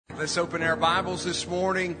Let's open our Bibles this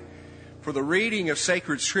morning for the reading of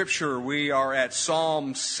sacred scripture. We are at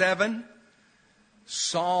Psalm 7,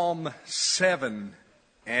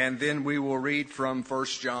 and then we will read from 1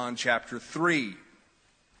 John chapter 3.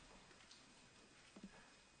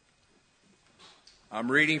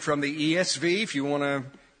 I'm reading from the ESV. If you want to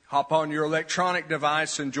hop on your electronic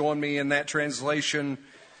device and join me in that translation,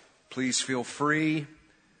 please feel free.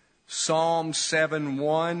 Psalm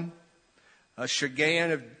 7:1, a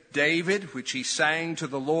Shagayan of David, which he sang to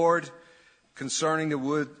the Lord concerning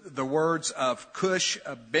the words of Cush,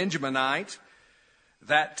 a Benjaminite.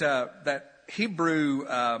 That Hebrew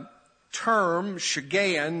term,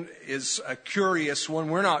 Shagayan, is a curious one.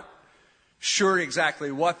 We're not sure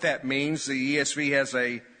exactly what that means. The ESV has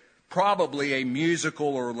probably a musical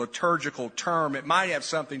or liturgical term. It might have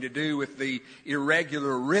something to do with the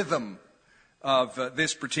irregular rhythm of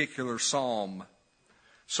this particular psalm.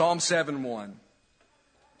 Psalm 7:1.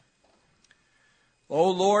 O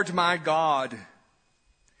Lord my God,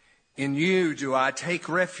 in you do I take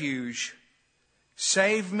refuge.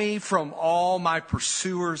 Save me from all my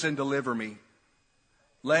pursuers and deliver me,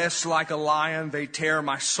 lest like a lion they tear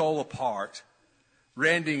my soul apart,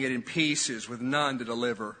 rending it in pieces with none to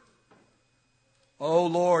deliver. O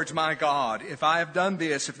Lord my God, if I have done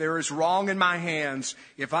this, if there is wrong in my hands,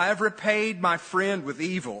 if I have repaid my friend with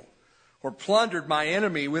evil, or plundered my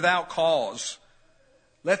enemy without cause,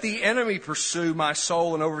 let the enemy pursue my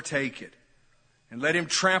soul and overtake it, and let him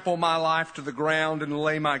trample my life to the ground and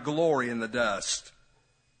lay my glory in the dust.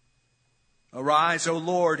 Arise, O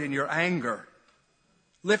Lord, in your anger.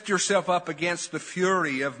 Lift yourself up against the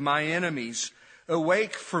fury of my enemies.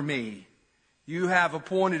 Awake for me. You have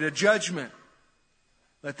appointed a judgment.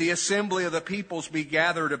 Let the assembly of the peoples be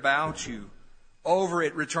gathered about you. Over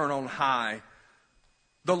it return on high.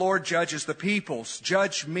 The Lord judges the peoples.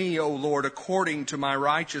 Judge me, O Lord, according to my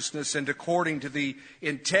righteousness and according to the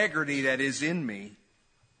integrity that is in me.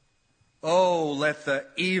 Oh, let the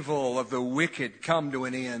evil of the wicked come to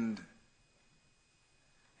an end.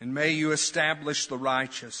 And may you establish the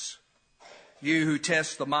righteous, you who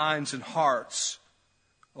test the minds and hearts,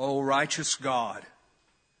 O righteous God.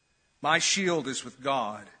 My shield is with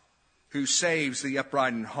God, who saves the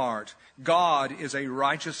upright in heart. God is a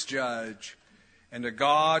righteous judge, and a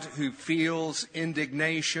God who feels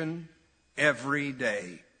indignation every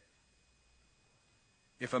day.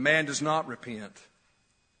 If a man does not repent,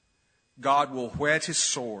 God will whet his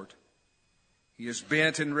sword. He is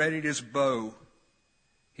bent and readied his bow.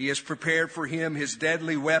 He has prepared for him his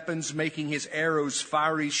deadly weapons, making his arrows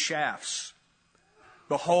fiery shafts.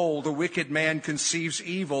 Behold, the wicked man conceives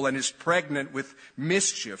evil and is pregnant with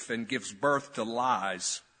mischief and gives birth to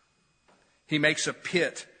lies. He makes a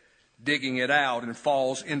pit, digging it out, and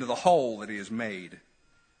falls into the hole that he has made.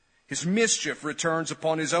 His mischief returns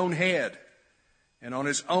upon his own head, and on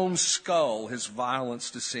his own skull his violence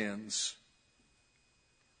descends.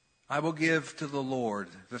 I will give to the Lord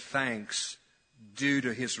the thanks due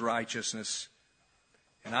to his righteousness,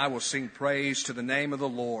 and I will sing praise to the name of the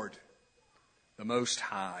Lord, the Most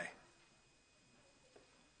High.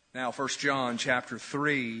 Now, 1 John chapter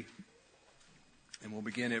 3, and we'll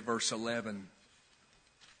begin at verse 11.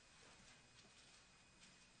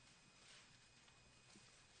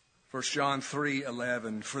 1 John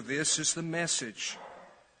 3:11, for this is the message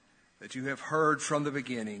that you have heard from the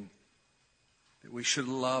beginning, that we should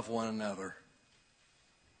love one another.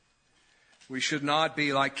 We should not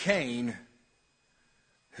be like Cain,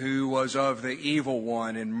 who was of the evil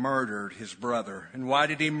one and murdered his brother. And why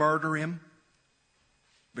did he murder him?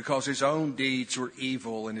 Because his own deeds were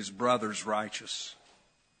evil and his brother's righteous.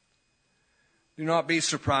 Do not be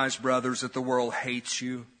surprised, brothers, that the world hates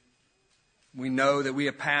you. We know that we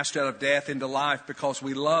have passed out of death into life because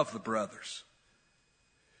we love the brothers.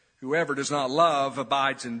 Whoever does not love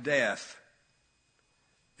abides in death.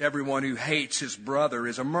 Everyone who hates his brother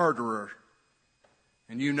is a murderer.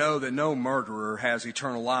 And you know that no murderer has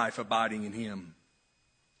eternal life abiding in him.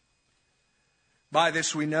 By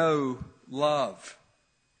this we know love,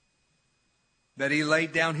 that he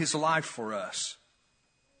laid down his life for us.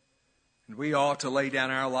 And we ought to lay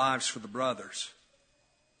down our lives for the brothers.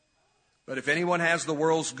 But if anyone has the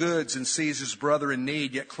world's goods and sees his brother in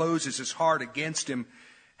need, yet closes his heart against him,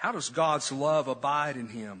 how does God's love abide in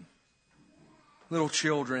him? Little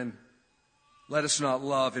children, let us not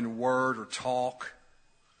love in word or talk,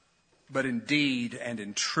 but in deed and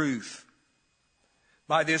in truth.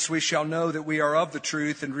 By this we shall know that we are of the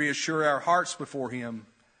truth and reassure our hearts before him.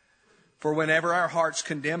 For whenever our hearts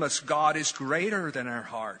condemn us, God is greater than our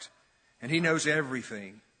heart, and he knows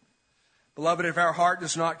everything. Beloved, if our heart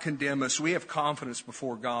does not condemn us, we have confidence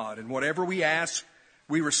before God, and whatever we ask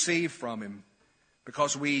we receive from him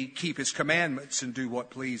because we keep his commandments and do what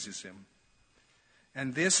pleases him.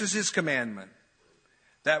 And this is his commandment,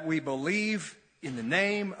 that we believe in the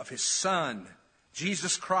name of his Son,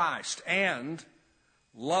 Jesus Christ, and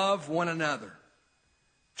love one another,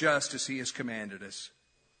 just as he has commanded us.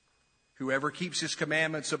 Whoever keeps his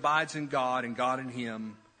commandments abides in God, and God in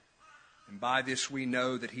him. And by this we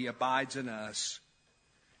know that he abides in us,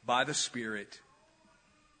 by the Spirit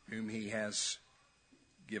whom he has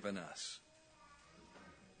given us.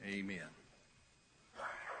 Amen.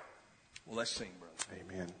 Well, let's sing, brother.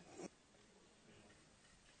 Amen.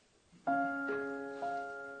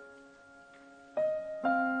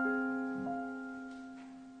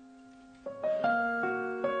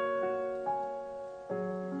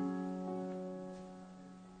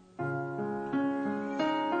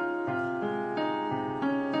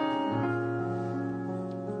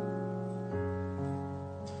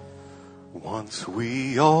 Once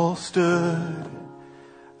we all stood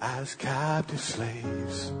as captive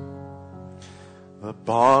slaves, the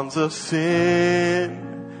bonds of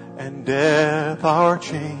sin and death our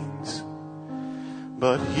chains.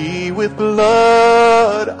 But he with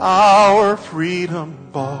blood our freedom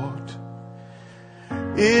bought.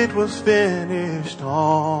 It was finished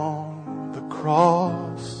on the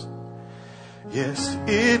cross. Yes,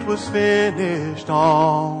 it was finished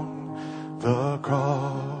on the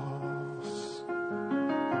cross.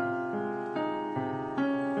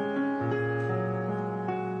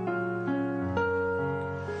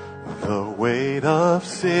 The weight of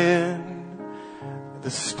sin, the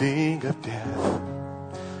sting of death,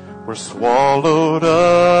 were swallowed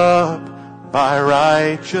up by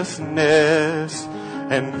righteousness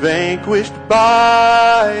and vanquished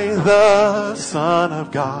by the Son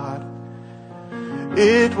of God.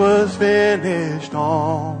 It was finished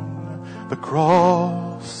on the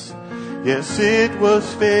cross. Yes, it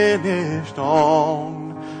was finished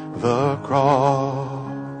on the cross.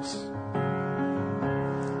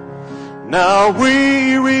 Now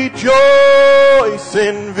we rejoice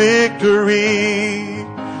in victory.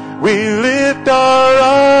 We lift our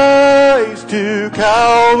eyes to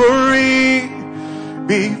Calvary.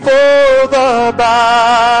 Before the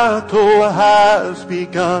battle has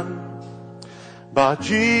begun, by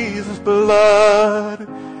Jesus' blood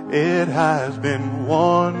it has been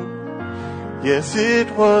won. Yes, it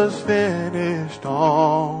was finished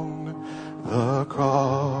on the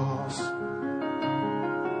cross.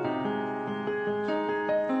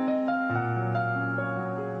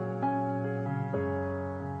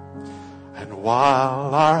 And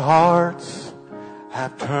while our hearts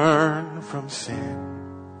have turned from sin,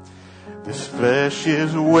 this flesh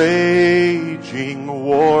is waging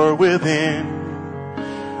war within.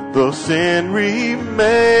 Though sin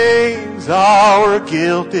remains, our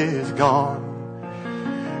guilt is gone.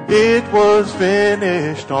 It was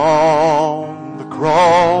finished on the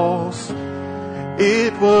cross.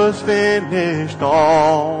 It was finished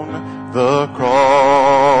on the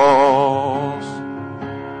cross.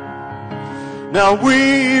 Now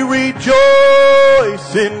we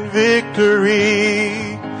rejoice in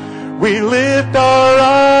victory. We lift our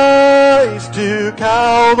eyes to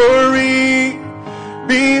Calvary.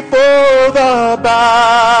 Before the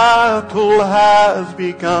battle has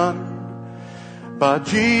begun, by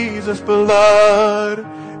Jesus' blood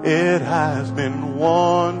it has been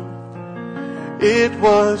won. It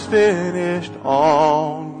was finished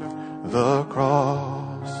on the cross.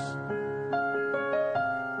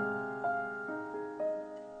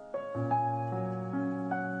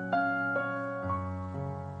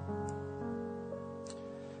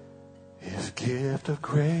 His gift of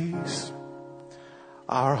grace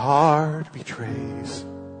our heart betrays,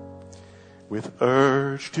 with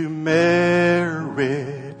urge to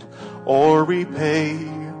merit or repay.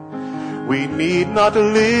 We need not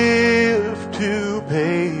live to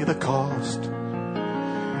pay the cost.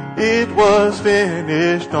 It was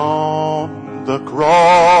finished on the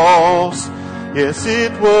cross. Yes,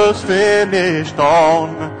 it was finished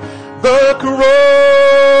on the cross.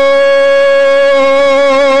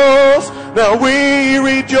 Now we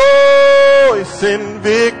rejoice in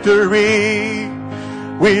victory.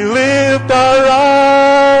 We lift our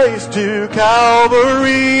eyes to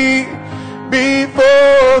Calvary.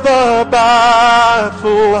 Before the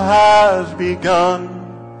battle has begun,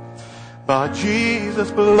 by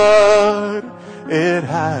Jesus' blood it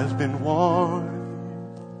has been won.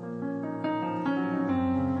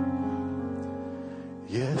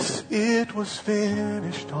 Yes, it was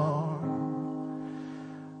finished on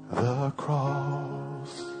the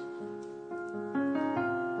cross.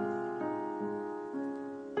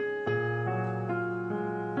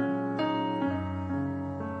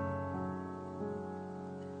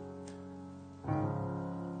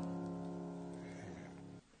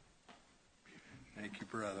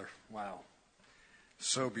 brother. Wow.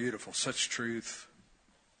 So beautiful, such truth.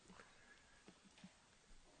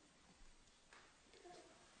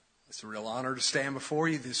 It's a real honor to stand before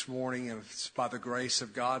you this morning. It's by the grace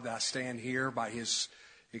of God that I stand here, by His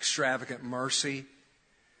extravagant mercy.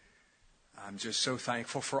 I'm just so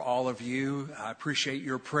thankful for all of you. I appreciate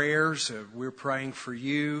your prayers. We're praying for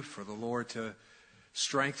you, for the Lord to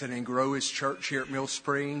strengthen and grow His church here at Mill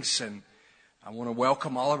Springs. And I want to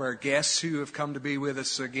welcome all of our guests who have come to be with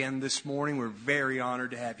us again this morning. We're very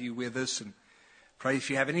honored to have you with us. And pray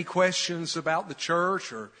if you have any questions about the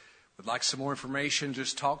church or would like some more information,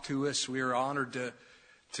 just talk to us. We are honored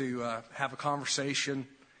to have a conversation.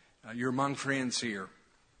 You're among friends here.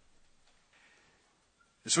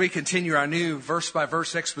 As we continue our new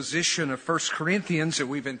verse-by-verse exposition of 1 Corinthians that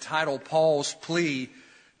we've entitled Paul's Plea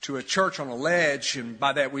to a church on a ledge, and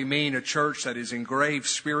by that we mean a church that is in grave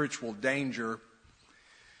spiritual danger,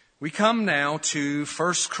 we come now to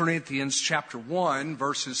 1 Corinthians chapter 1,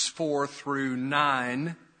 verses 4 through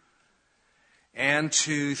 9, and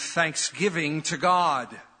to thanksgiving to God.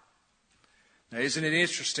 Now, isn't it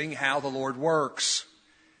interesting how the Lord works?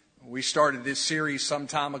 We started this series some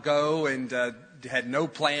time ago and had no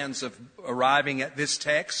plans of arriving at this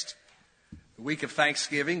text, the week of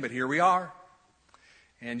Thanksgiving, but here we are.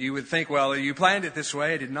 And you would think, well, you planned it this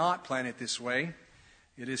way. I did not plan it this way.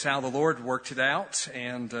 It is how the Lord worked it out,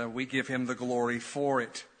 and we give Him the glory for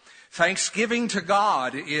it. Thanksgiving to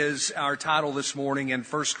God is our title this morning, and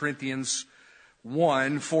 1 Corinthians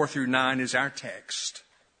 1, 4 through 9 is our text.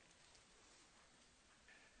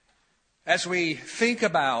 As we think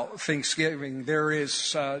about Thanksgiving, there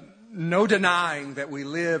is no denying that we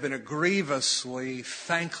live in a grievously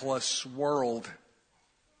thankless world.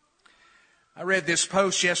 I read this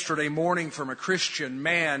post yesterday morning from a Christian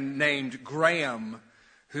man named Graham,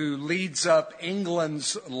 who leads up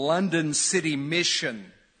England's London City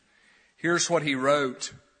Mission. Here's what he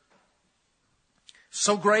wrote.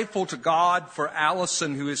 So grateful to God for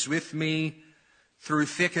Allison, who is with me through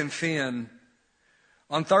thick and thin.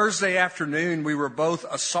 On Thursday afternoon, we were both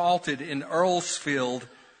assaulted in Earlsfield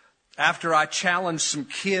after I challenged some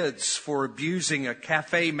kids for abusing a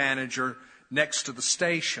cafe manager next to the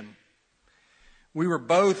station. We were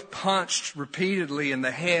both punched repeatedly in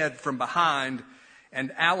the head from behind,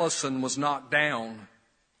 and Allison was knocked down.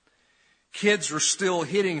 Kids were still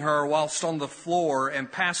hitting her whilst on the floor,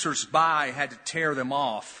 and passers-by had to tear them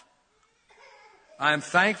off. I am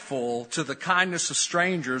thankful to the kindness of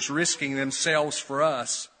strangers risking themselves for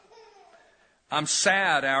us. I'm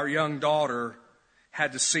sad our young daughter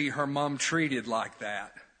had to see her mom treated like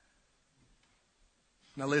that.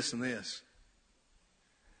 Now listen to this.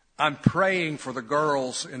 I'm praying for the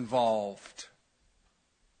girls involved.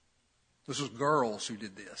 This was girls who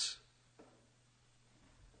did this.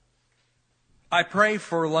 I pray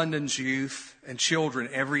for London's youth and children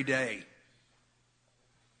every day.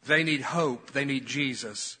 They need hope. They need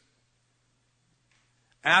Jesus.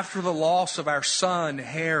 After the loss of our son,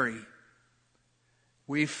 Harry,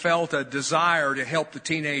 we felt a desire to help the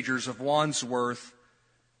teenagers of Wandsworth,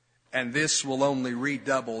 and this will only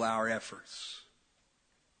redouble our efforts.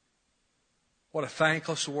 What a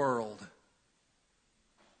thankless world.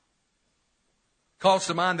 Calls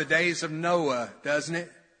to mind the days of Noah, doesn't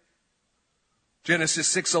it? Genesis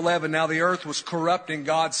 6:11, now the earth was corrupt in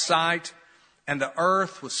God's sight, and the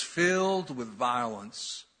earth was filled with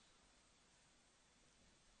violence.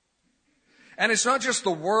 And it's not just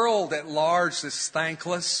the world at large that's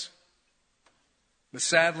thankless, but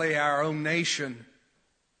sadly our own nation.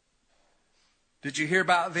 Did you hear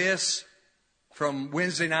about this from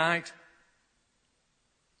Wednesday night?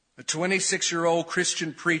 A 26-year-old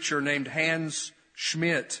Christian preacher named Hans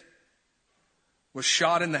Schmidt was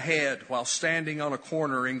shot in the head while standing on a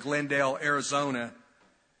corner in Glendale, Arizona,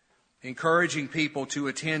 encouraging people to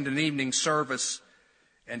attend an evening service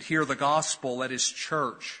and hear the gospel at his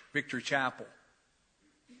church, Victory Chapel.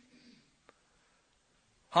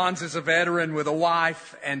 Hans is a veteran with a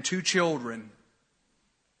wife and 2 children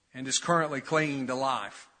and is currently clinging to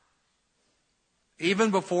life.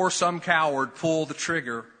 Even before some coward pulled the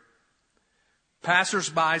trigger,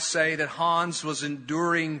 passers-by say that Hans was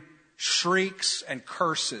enduring shrieks and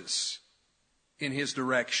curses in his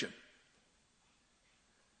direction.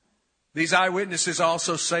 These eyewitnesses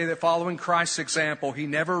also say that following Christ's example, he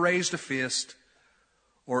never raised a fist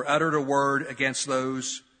or uttered a word against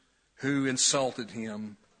those who insulted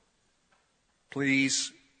him.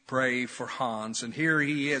 Please pray for Hans. And here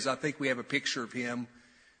he is. I think we have a picture of him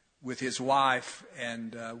with his wife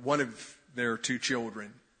and one of their 2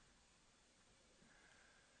 children.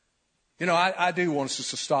 You know, I do want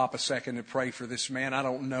us to stop a second and pray for this man. I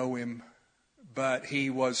don't know him, but he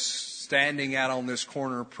was standing out on this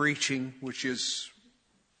corner preaching, which is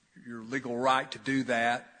your legal right to do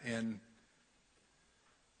that, and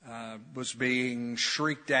was being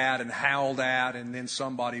shrieked at and howled at, and then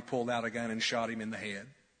somebody pulled out a gun and shot him in the head.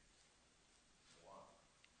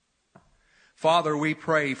 Father, we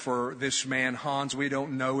pray for this man, Hans. We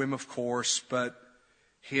don't know him, of course, but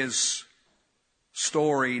his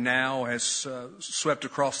story now has swept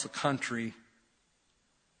across the country.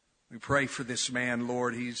 We pray for this man,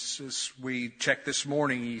 Lord. As we checked this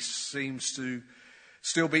morning, he seems to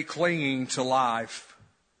still be clinging to life.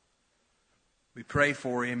 We pray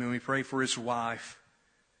for him, and we pray for his wife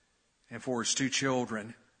and for his 2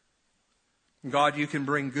 children. God, you can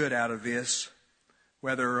bring good out of this,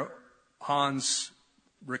 whether Hans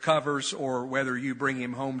recovers or whether you bring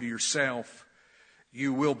him home to yourself.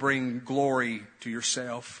 You will bring glory to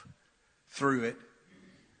yourself through it.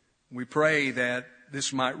 We pray that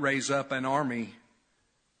this might raise up an army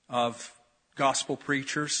of gospel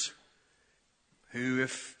preachers who,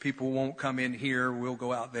 if people won't come in here, will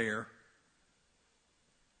go out there.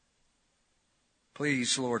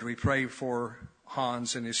 Please, Lord, we pray for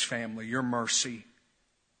Hans and his family, your mercy.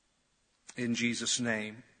 In Jesus'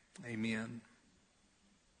 name, amen.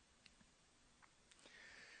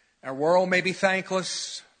 Our world may be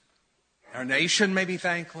thankless. Our nation may be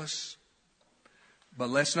thankless. But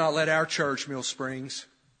let's not let our church, Mill Springs,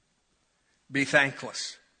 be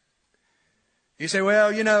thankless. You say,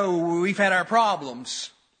 well, we've had our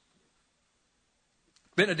problems.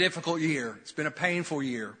 It's been a difficult year. It's been a painful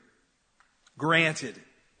year. Granted.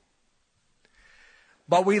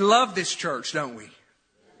 But we love this church, don't we?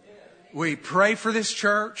 We pray for this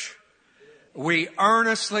church. We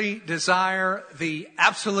earnestly desire the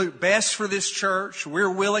absolute best for this church.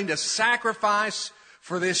 We're willing to sacrifice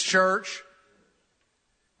for this church.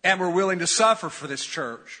 And we're willing to suffer for this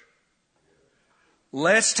church.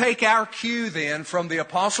 Let's take our cue then from the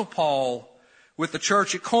Apostle Paul with the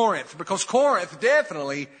church at Corinth. Because Corinth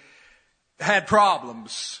definitely had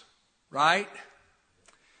problems, right?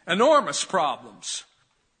 Enormous problems.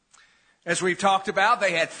 As we've talked about,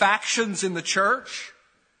 they had factions in the church.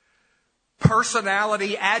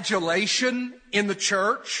 Personality adulation in the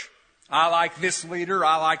church. I like this leader,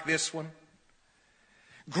 I like this one.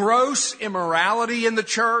 Gross immorality in the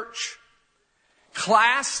church.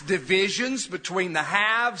 Class divisions between the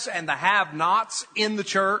haves and the have-nots in the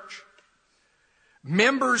church.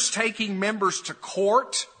 Members taking members to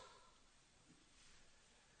court.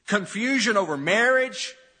 Confusion over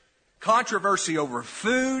marriage. Controversy over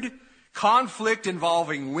food. Conflict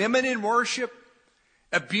involving women in worship.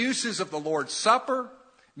 Abuses of the Lord's Supper.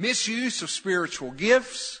 Misuse of spiritual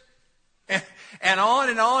gifts. And on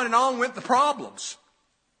and on and on went the problems.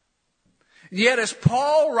 Yet as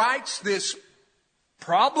Paul writes this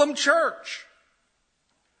problem church,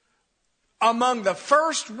 among the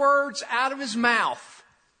first words out of his mouth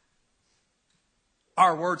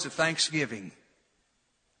are words of thanksgiving.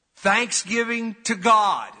 Thanksgiving to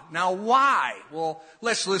God. Now why? Well,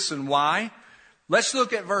 let's listen why. Let's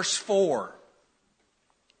look at verse 4.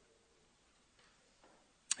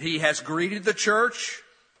 He has greeted the church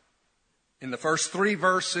in the first 3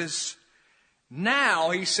 verses.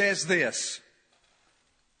 Now he says this.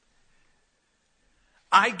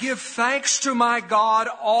 I give thanks to my God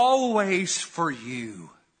always for you,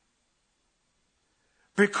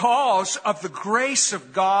 because of the grace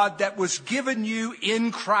of God that was given you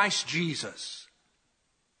in Christ Jesus,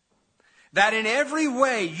 that in every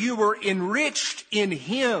way you were enriched in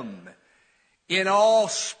Him, in all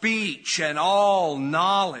speech and all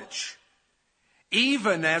knowledge,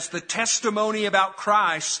 even as the testimony about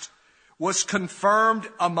Christ was confirmed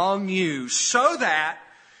among you, so that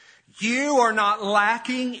you are not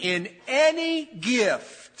lacking in any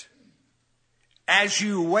gift as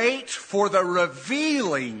you wait for the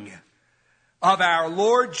revealing of our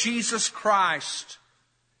Lord Jesus Christ,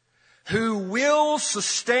 who will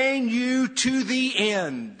sustain you to the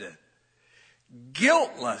end,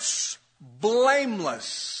 guiltless,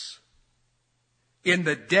 blameless, in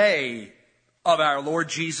the day of our Lord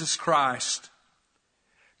Jesus Christ.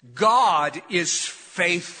 God is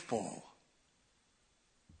faithful,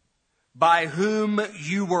 by whom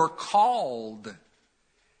you were called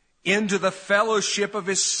into the fellowship of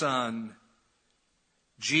His Son,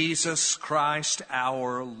 Jesus Christ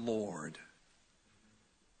our Lord.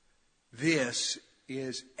 This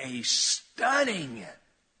is a stunning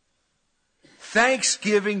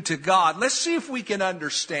thanksgiving to God. Let's see if we can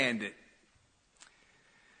understand it.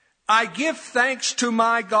 I give thanks to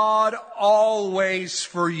my God always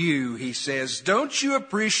for you, he says. Don't you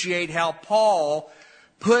appreciate how Paul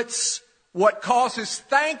puts what causes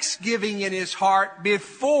thanksgiving in his heart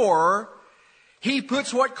before he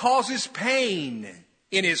puts what causes pain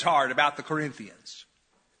in his heart about the Corinthians.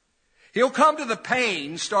 He'll come to the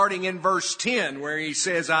pain starting in verse 10 where he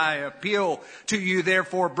says, I appeal to you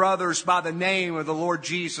therefore, brothers, by the name of the Lord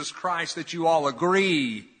Jesus Christ, that you all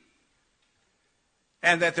agree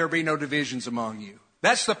and that there be no divisions among you.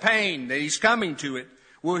 That's the pain that he's coming to it.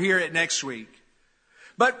 We'll hear it next week.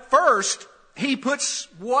 But first, he puts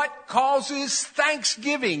what causes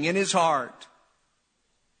thanksgiving in his heart.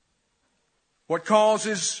 What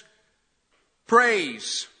causes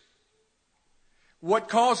praise. What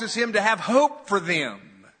causes him to have hope for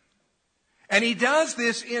them. And he does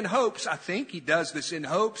this in hopes, I think he does this in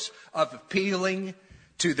hopes of appealing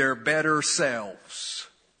to their better selves.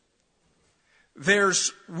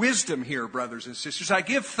 There's wisdom here, brothers and sisters. I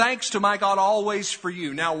give thanks to my God always for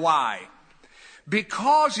you. Now why?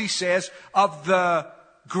 Because, he says, of the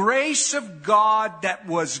grace of God that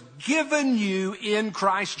was given you in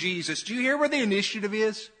Christ Jesus. Do you hear where the initiative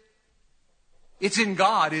is? It's in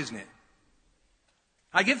God, isn't it?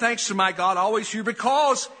 I give thanks to my God always for you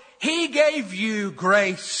because he gave you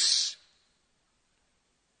grace.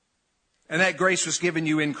 And that grace was given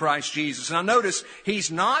you in Christ Jesus. Now notice,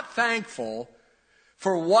 he's not thankful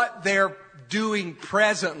for what they're doing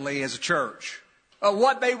presently as a church.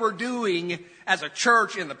 What they were doing as a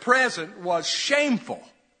church in the present was shameful.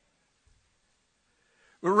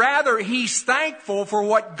 Rather, he's thankful for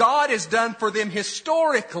what God has done for them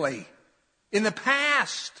historically in the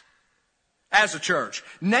past as a church.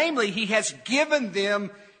 Namely, he has given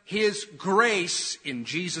them his grace in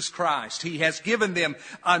Jesus Christ. He has given them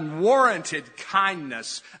unwarranted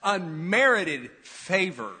kindness, unmerited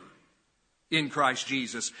favor in Christ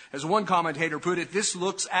Jesus. As one commentator put it, this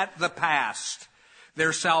looks at the past.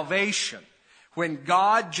 Their salvation, when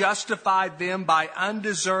God justified them by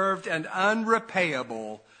undeserved and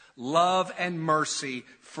unrepayable love and mercy,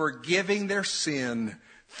 forgiving their sin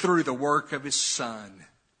through the work of his Son.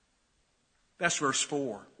 That's verse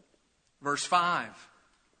 4. Verse 5.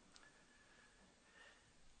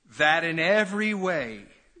 That in every way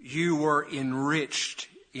you were enriched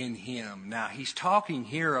in him. Now, he's talking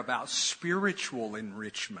here about spiritual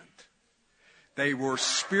enrichment. They were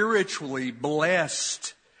spiritually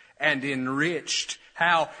blessed and enriched.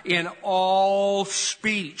 How? In all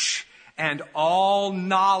speech and all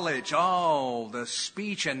knowledge. Oh, the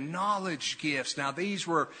speech and knowledge gifts. Now, these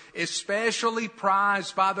were especially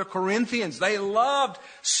prized by the Corinthians. They loved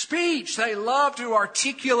speech. They loved to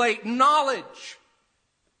articulate knowledge.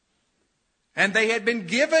 And they had been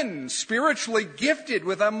given, spiritually gifted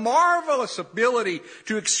with a marvelous ability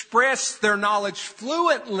to express their knowledge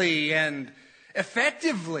fluently and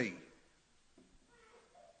effectively.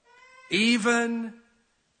 Even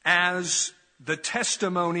as the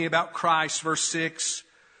testimony about Christ, verse 6,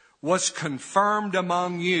 was confirmed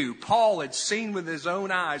among you. Paul had seen with his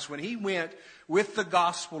own eyes when he went with the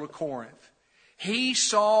gospel to Corinth. He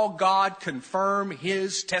saw God confirm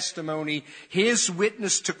his testimony, his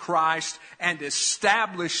witness to Christ, and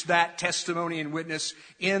establish that testimony and witness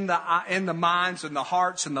in the minds and the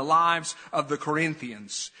hearts and the lives of the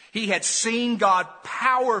Corinthians. He had seen God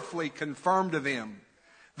powerfully confirm to them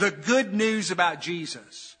the good news about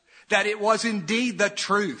Jesus, that it was indeed the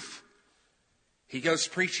truth. He goes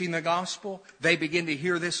preaching the gospel. They begin to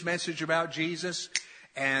hear this message about Jesus,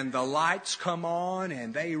 and the lights come on,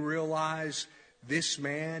 and they realize this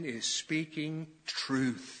man is speaking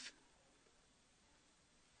truth.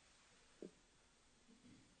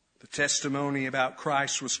 The testimony about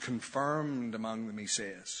Christ was confirmed among them, he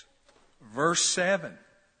says. Verse 7.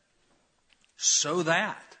 So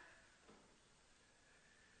that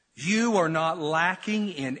you are not lacking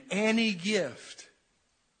in any gift,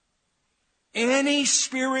 any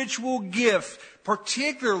spiritual gift,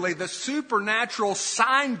 particularly the supernatural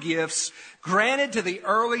sign gifts granted to the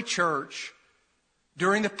early church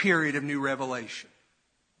during the period of new revelation.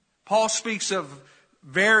 Paul speaks of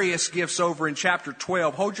various gifts over in chapter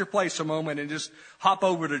 12. Hold your place a moment and just hop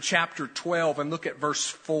over to chapter 12 and look at verse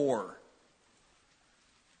 4.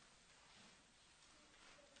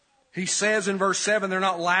 He says in verse 7, they're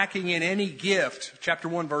not lacking in any gift. Chapter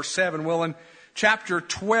 1, verse 7. Well, in chapter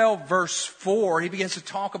 12, verse 4, he begins to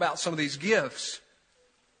talk about some of these gifts.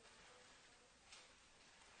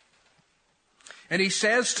 And he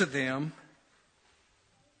says to them,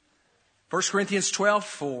 1 Corinthians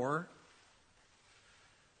 12:4,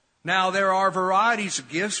 now there are varieties of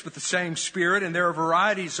gifts, but the same Spirit, and there are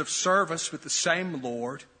varieties of service, with the same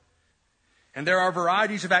Lord. And there are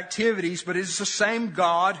varieties of activities, but it is the same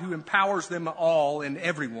God who empowers them all and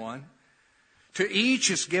everyone. To each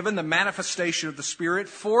is given the manifestation of the Spirit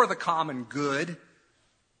for the common good.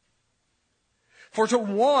 For to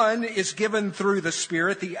one is given through the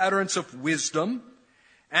Spirit the utterance of wisdom,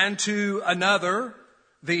 and to another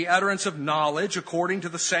the utterance of knowledge according to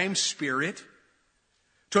the same Spirit.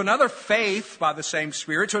 To another faith by the same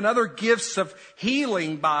Spirit. To another gifts of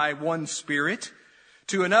healing by one Spirit.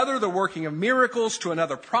 To another the working of miracles. To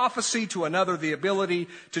another prophecy. To another the ability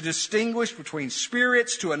to distinguish between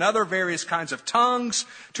spirits. To another various kinds of tongues.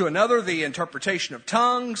 To another the interpretation of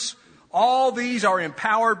tongues. All these are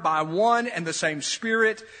empowered by one and the same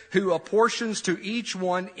Spirit, who apportions to each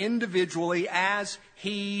one individually as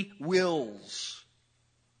He wills.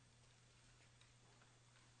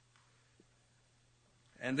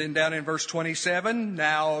 And then down in verse 27,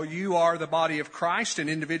 now you are the body of Christ and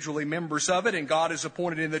individually members of it, and God has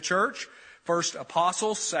appointed in the church first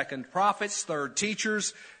apostles, second prophets, third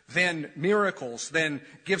teachers, then miracles, then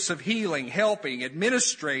gifts of healing, helping,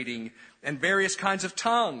 administrating, and various kinds of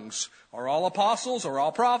tongues. Are all apostles? Are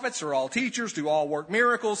all prophets? Are all teachers? Do all work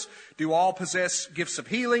miracles? Do all possess gifts of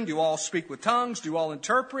healing? Do all speak with tongues? Do all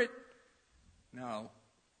interpret? No.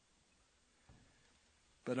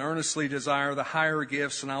 But earnestly desire the higher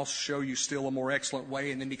gifts, and I'll show you still a more excellent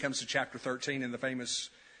way. And then he comes to chapter 13 in the famous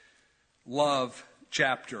love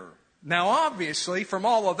chapter. Now, obviously, from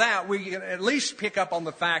all of that, we can at least pick up on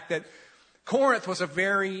the fact that Corinth was a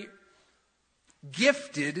very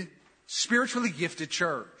gifted, spiritually gifted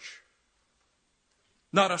church.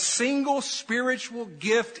 Not a single spiritual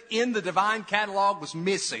gift in the divine catalog was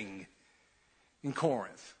missing in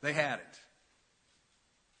Corinth. They had it.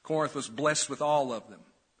 Corinth was blessed with all of them.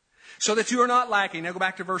 So that you are not lacking. Now go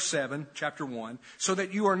back to verse 7, chapter 1. So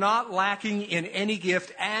that you are not lacking in any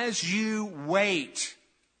gift as you wait.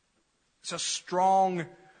 It's a strong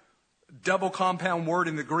double compound word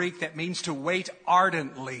in the Greek that means to wait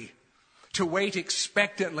ardently. To wait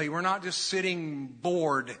expectantly. We're not just sitting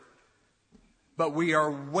bored. But we are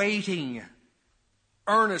waiting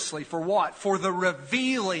earnestly for what? For the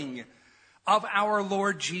revealing of our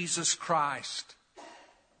Lord Jesus Christ.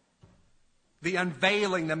 The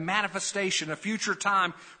unveiling, the manifestation, a future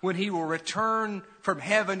time when He will return from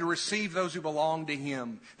heaven to receive those who belong to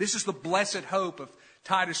Him. This is the blessed hope of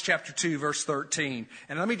Titus chapter 2, verse 13.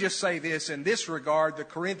 And let me just say this, in this regard, the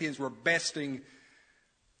Corinthians were besting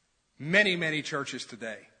many, many churches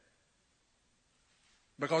today.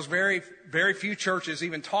 Because very, very few churches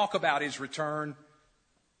even talk about His return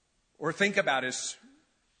or think about His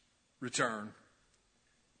return.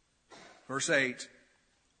 Verse 8.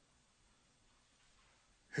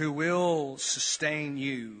 Who will sustain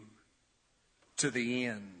you to the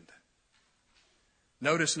end.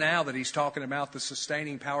 Notice now that he's talking about the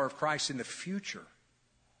sustaining power of Christ in the future.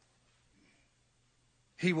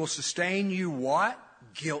 He will sustain you what?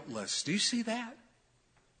 Guiltless. Do you see that?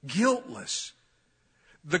 Guiltless.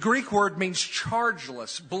 The Greek word means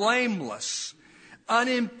chargeless, blameless,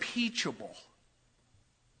 unimpeachable.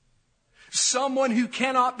 Someone who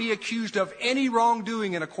cannot be accused of any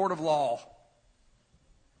wrongdoing in a court of law.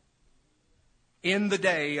 In the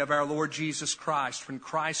day of our Lord Jesus Christ, when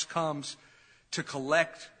Christ comes to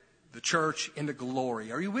collect the church into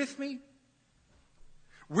glory. Are you with me?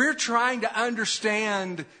 We're trying to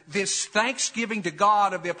understand this thanksgiving to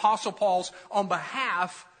God of the Apostle Paul's on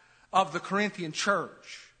behalf of the Corinthian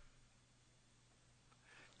church.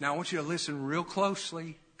 Now I want you to listen real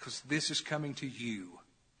closely, because this is coming to you.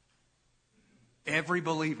 Every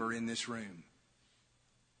believer in this room.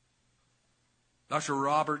 Dr.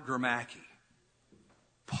 Robert Gramacki.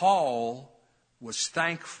 Paul was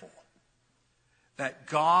thankful that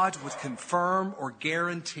God would confirm or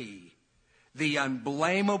guarantee the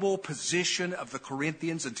unblameable position of the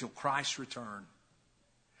Corinthians until Christ's return.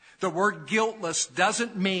 The word guiltless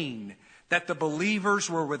doesn't mean that the believers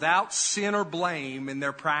were without sin or blame in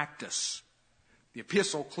their practice. The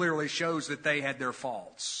epistle clearly shows that they had their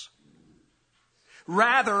faults.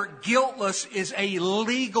 Rather, guiltless is a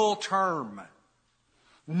legal term.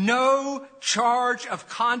 No charge of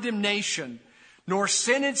condemnation nor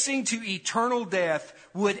sentencing to eternal death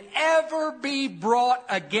would ever be brought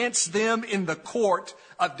against them in the court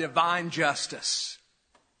of divine justice.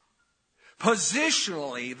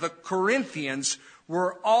 Positionally, the Corinthians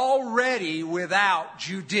were already without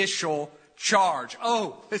judicial charge.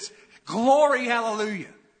 Oh, it's glory,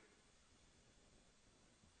 hallelujah.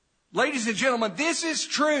 Ladies and gentlemen, this is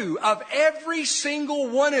true of every single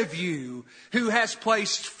one of you who has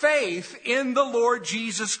placed faith in the Lord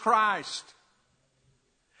Jesus Christ.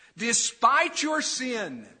 Despite your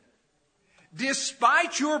sin,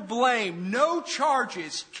 despite your blame, no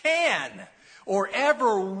charges can or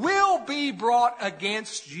ever will be brought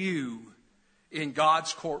against you in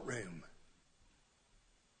God's courtroom.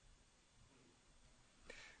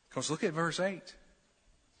 Because look at verse 8.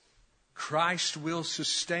 Christ will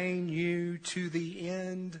sustain you to the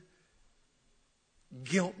end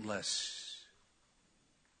guiltless.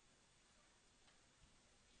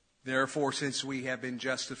 Therefore, since we have been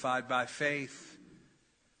justified by faith,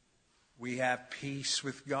 we have peace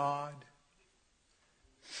with God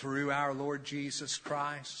through our Lord Jesus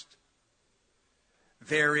Christ.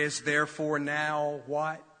 There is therefore now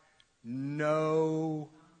what? No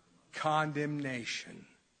condemnation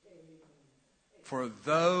for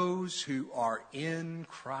those who are in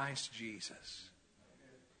Christ Jesus.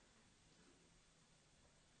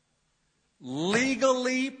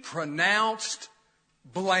 Legally pronounced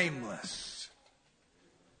blameless.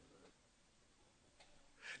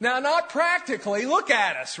 Now, not practically, look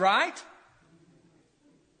at us, right?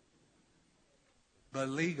 But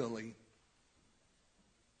legally.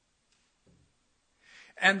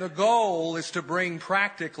 And the goal is to bring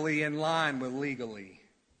practically in line with legally.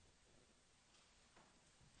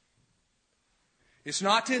 It's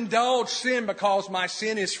not to indulge sin because my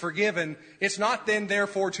sin is forgiven. It's not then,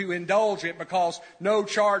 therefore, to indulge it because no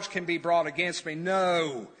charge can be brought against me.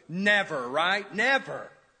 No, never, right?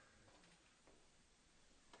 Never.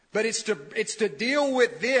 But it's to deal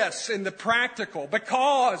with this in the practical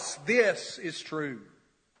because this is true.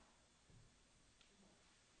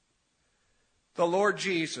 The Lord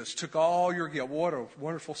Jesus took all your guilt. What a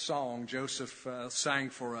wonderful song Joseph sang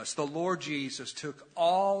for us. The Lord Jesus took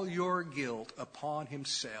all your guilt upon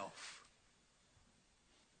himself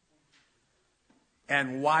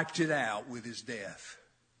and wiped it out with his death.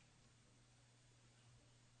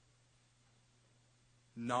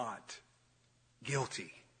 Not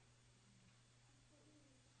guilty.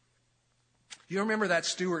 You remember that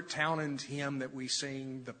Stuart Townend hymn that we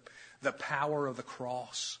sing, the power of the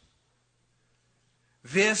cross?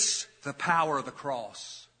 This, the power of the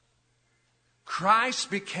cross. Christ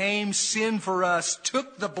became sin for us,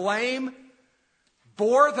 took the blame,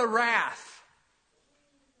 bore the wrath.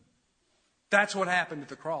 That's what happened at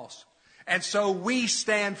the cross. And so we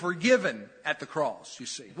stand forgiven at the cross, you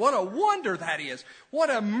see. What a wonder that is. What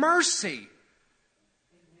a mercy.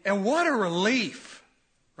 And what a relief,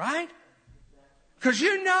 right? Because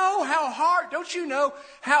you know how hard, don't you know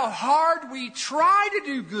how hard we try to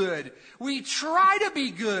do good? We try to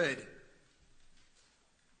be good.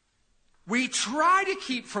 We try to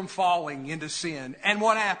keep from falling into sin. And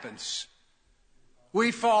what happens?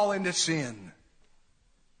 We fall into sin.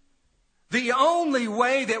 The only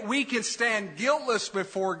way that we can stand guiltless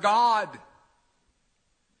before God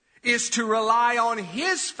is to rely on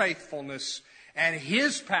His faithfulness and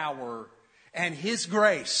His power and His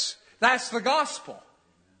grace. That's the gospel.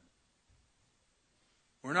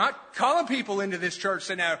 We're not calling people into this church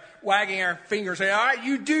saying, now, wagging our fingers, saying, all right,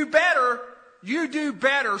 you do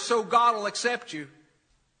better so God will accept you.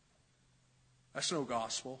 That's no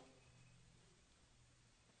gospel.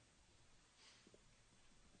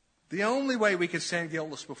 The only way we can stand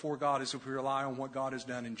guiltless before God is if we rely on what God has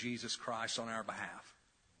done in Jesus Christ on our behalf.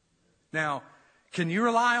 Now, can you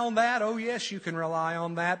rely on that? Oh, yes, you can rely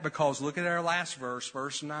on that because look at our last verse,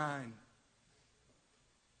 verse 9.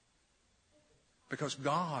 Because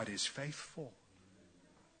God is faithful.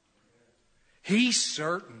 He's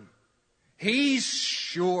certain. He's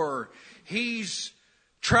sure. He's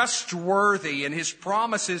trustworthy and His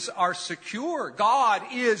promises are secure. God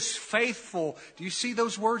is faithful. Do you see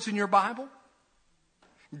those words in your Bible?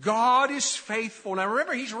 God is faithful. Now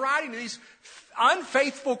remember, he's writing to these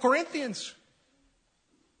unfaithful Corinthians.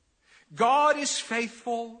 God is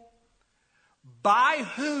faithful, by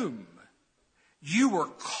whom you were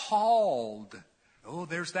called. Oh,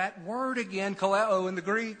 there's that word again, kaleo in the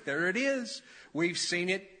Greek. There it is. We've seen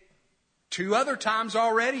it 2 other times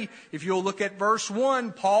already. If you'll look at verse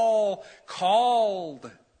 1, Paul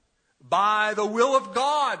called by the will of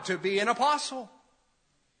God to be an apostle.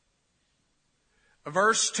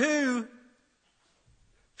 Verse 2,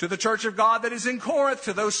 to the church of God that is in Corinth,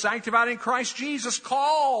 to those sanctified in Christ Jesus,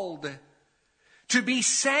 called to be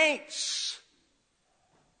saints.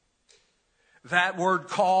 That word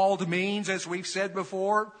called means, as we've said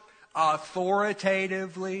before,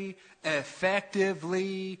 authoritatively,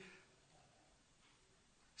 effectively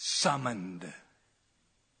summoned.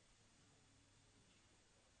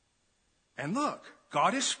 And look,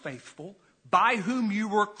 God is faithful, by whom you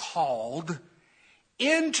were called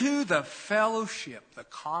into the fellowship, the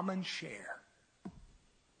common share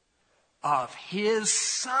of His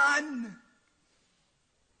Son,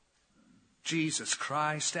 Jesus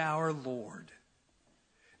Christ our Lord.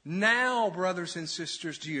 Now, brothers and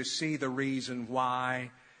sisters, do you see the reason why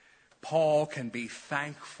Paul can be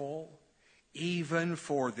thankful even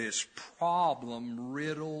for this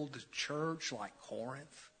problem-riddled church like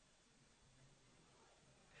Corinth.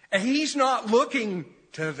 And he's not looking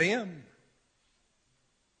to them.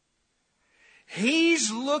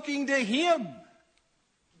 He's looking to him.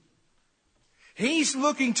 He's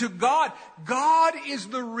looking to God. God is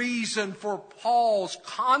the reason for Paul's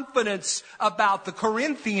confidence about the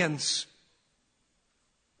Corinthians.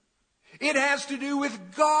 It has to do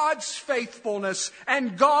with God's faithfulness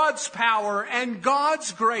and God's power and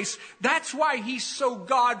God's grace. That's why he's so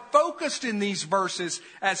God-focused in these verses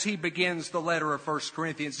as he begins the letter of 1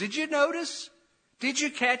 Corinthians. Did you notice? Did you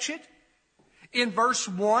catch it? In verse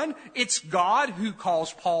 1, it's God who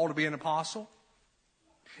calls Paul to be an apostle.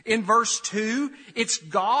 In verse 2, it's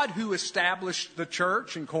God who established the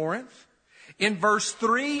church in Corinth. In verse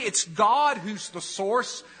 3, it's God who's the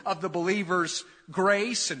source of the believers'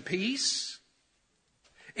 grace and peace.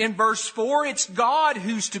 In verse 4, it's God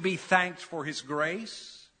who's to be thanked for his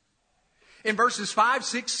grace. In verses 5,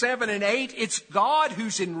 6, 7, and 8, it's God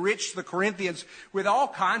who's enriched the Corinthians with all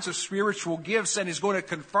kinds of spiritual gifts and is going to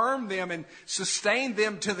confirm them and sustain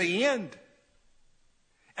them to the end.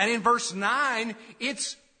 And in verse 9,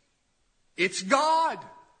 it's God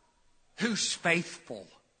who's faithful.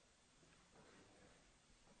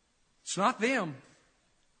 It's not them.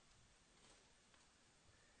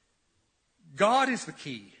 God is the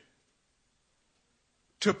key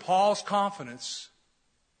to Paul's confidence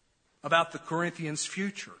about the Corinthians'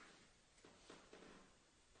 future.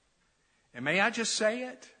 And may I just say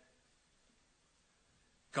it?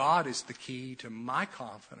 God is the key to my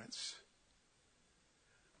confidence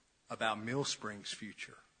about Millspring's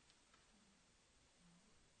future.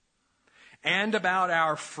 And about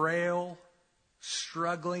our frail,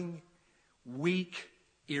 struggling, weak,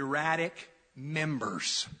 erratic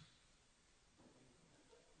members.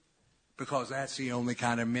 Because that's the only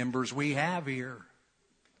kind of members we have here.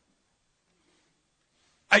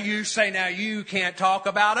 You say, now you can't talk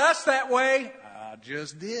about us that way. I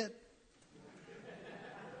just did.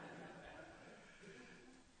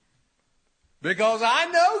 Because I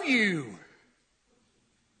know you.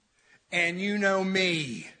 And you know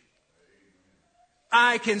me.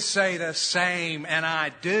 I can say the same, and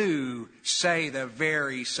I do say the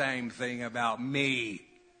very same thing about me.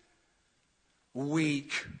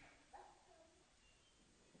 Weak,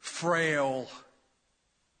 frail,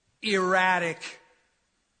 erratic,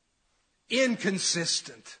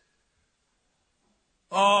 inconsistent.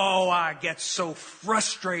 Oh, I get so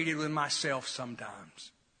frustrated with myself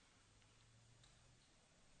sometimes.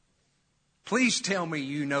 Please tell me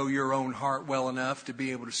you know your own heart well enough to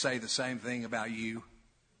be able to say the same thing about you.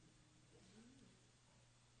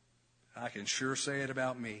 I can sure say it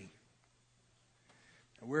about me.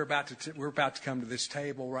 We're about to come to this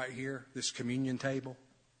table right here, this communion table.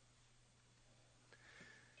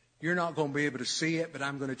 You're not going to be able to see it, but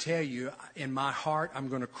I'm going to tell you, in my heart, I'm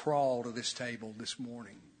going to crawl to this table this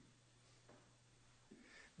morning.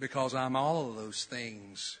 Because I'm all of those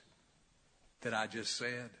things that I just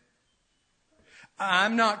said.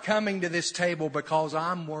 I'm not coming to this table because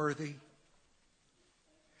I'm worthy.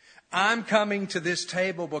 I'm coming to this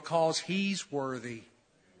table because He's worthy.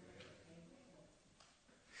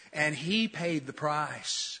 And He paid the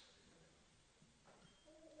price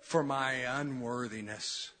for my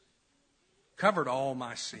unworthiness. Covered all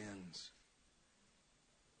my sins.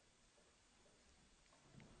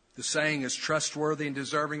 The saying is trustworthy and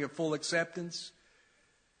deserving of full acceptance,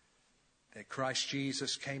 that Christ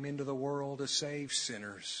Jesus came into the world to save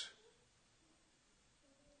sinners,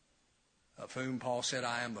 of whom Paul said,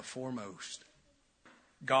 I am the foremost.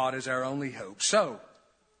 God is our only hope. So,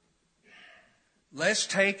 let's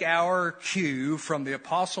take our cue from the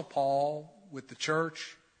Apostle Paul with the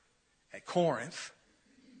church at Corinth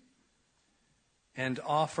and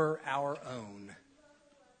offer our own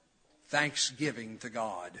thanksgiving to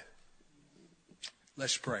God.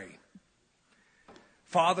 Let's pray.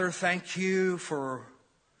 Father, thank you for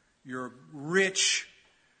your rich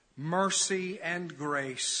mercy and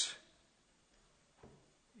grace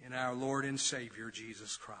in our Lord and Savior,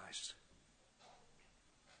 Jesus Christ.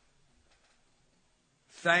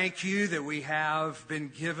 Thank you that we have been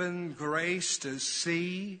given grace to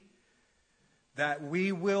see that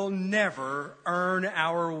we will never earn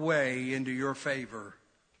our way into your favor.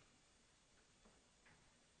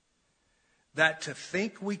 That to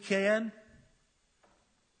think we can,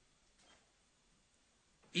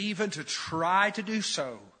 even to try to do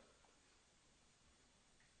so,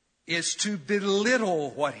 is to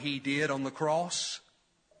belittle what He did on the cross,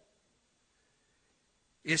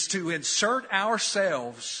 is to insert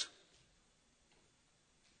ourselves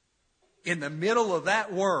in the middle of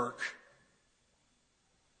that work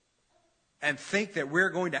and think that we're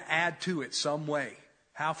going to add to it some way.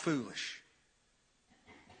 How foolish.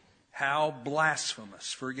 How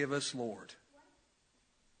blasphemous. Forgive us, Lord.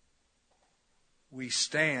 We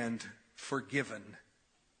stand forgiven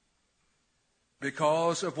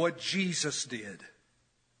because of what Jesus did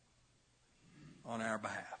on our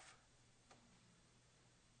behalf.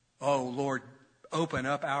 Oh, Lord, open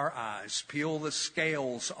up our eyes. Peel the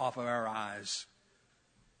scales off of our eyes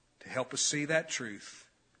to help us see that truth,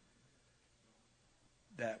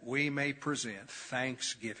 that we may present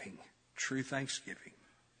thanksgiving, true thanksgiving,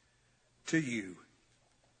 to you.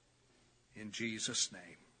 In Jesus'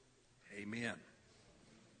 name, amen.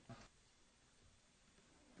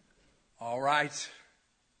 All right.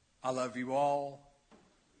 I love you all.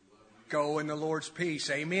 Go in the Lord's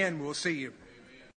peace. Amen. We'll see you.